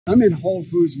I'm in Whole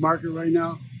Foods Market right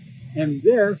now, and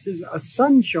this is a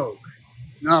sunchoke.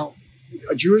 Now,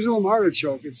 a Jerusalem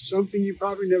artichoke is something you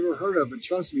probably never heard of, but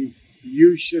trust me,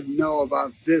 you should know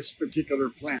about this particular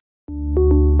plant.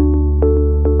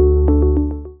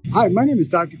 Hi, my name is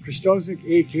Dr. Christosic,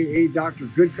 aka Dr.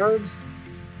 Good Carbs,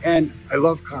 and I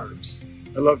love carbs.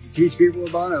 I love to teach people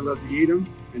about it, I love to eat them.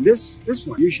 And this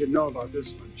one, you should know about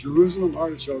this one. Jerusalem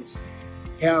artichokes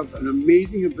have an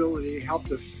amazing ability to help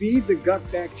to feed the gut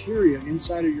bacteria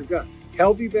inside of your gut.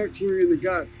 Healthy bacteria in the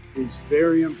gut is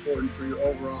very important for your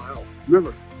overall health.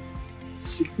 Remember,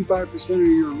 65% of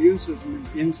your immune system is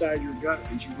inside your gut,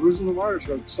 and Jerusalem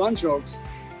artichokes, sunchokes,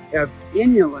 have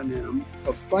inulin in them,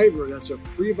 a fiber that's a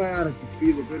prebiotic to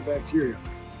feed the good bacteria.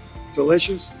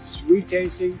 Delicious, sweet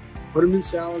tasting, put them in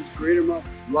salads, grate them up,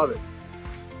 love it.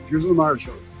 Jerusalem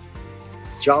artichokes.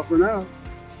 Ciao for now.